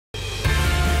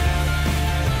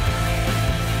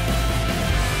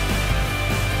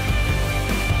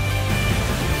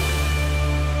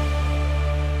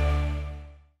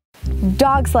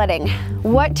Dog sledding,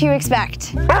 what to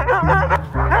expect.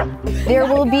 There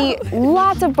will be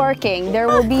lots of barking, there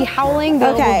will be howling,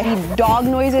 there will be dog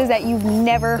noises that you've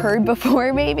never heard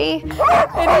before maybe.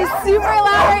 It is super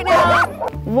loud right now.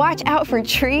 Watch out for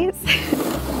trees.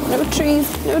 No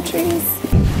trees, no trees.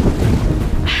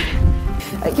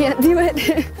 I can't do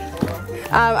it.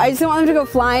 I just don't want them to go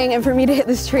flying and for me to hit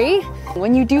this tree.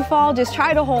 When you do fall, just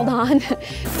try to hold on.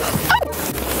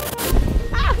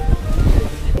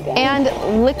 And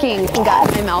licking got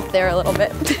in my mouth there a little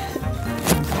bit.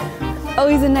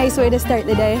 Always a nice way to start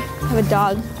the day. Have a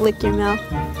dog lick your mouth.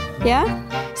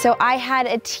 Yeah? So I had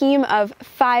a team of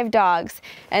 5 dogs,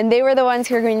 and they were the ones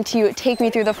who were going to take me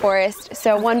through the forest.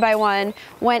 So one by one,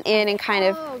 went in and kind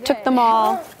of took them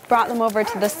all, brought them over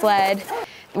to the sled.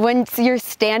 Once you're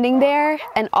standing there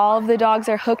and all of the dogs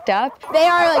are hooked up, they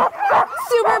are like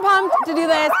super pumped to do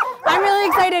this. I'm really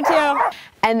excited too.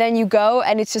 And then you go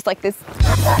and it's just like this.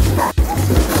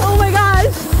 Oh my gosh.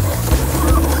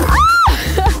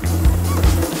 Ah!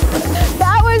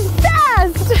 That was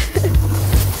fast.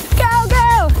 Go,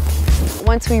 go.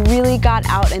 Once we really got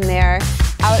out in there,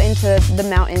 out into the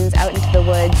mountains, out into the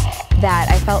woods, that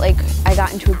I felt like I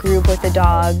got into a group with the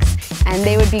dogs and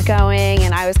they would be going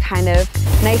and I was kind of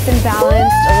nice and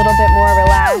balanced, a little bit more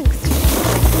relaxed.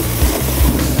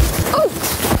 Oh,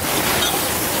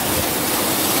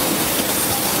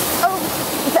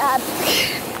 oh, bad.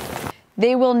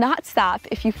 They will not stop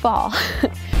if you fall.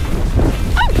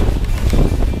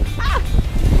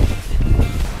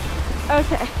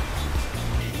 Okay.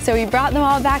 So we brought them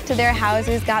all back to their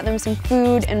houses, got them some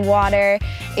food and water.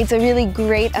 It's a really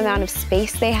great amount of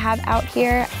space they have out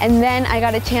here. And then I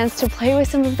got a chance to play with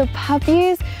some of the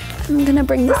puppies. I'm gonna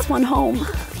bring this one home.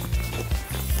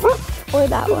 Or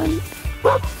that one.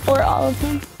 Or all of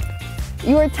them.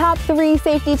 Your top 3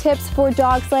 safety tips for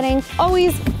dog sledding.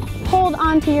 Always hold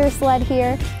onto your sled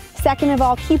here. Second of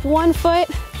all, keep one foot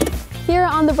here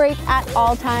on the brake at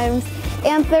all times.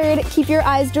 And third, keep your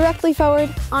eyes directly forward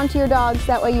onto your dogs.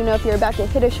 That way you know if you're about to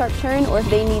hit a sharp turn or if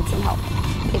they need some help.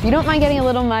 If you don't mind getting a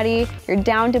little muddy, you're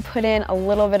down to put in a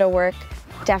little bit of work,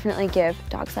 definitely give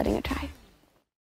dog sledding a try.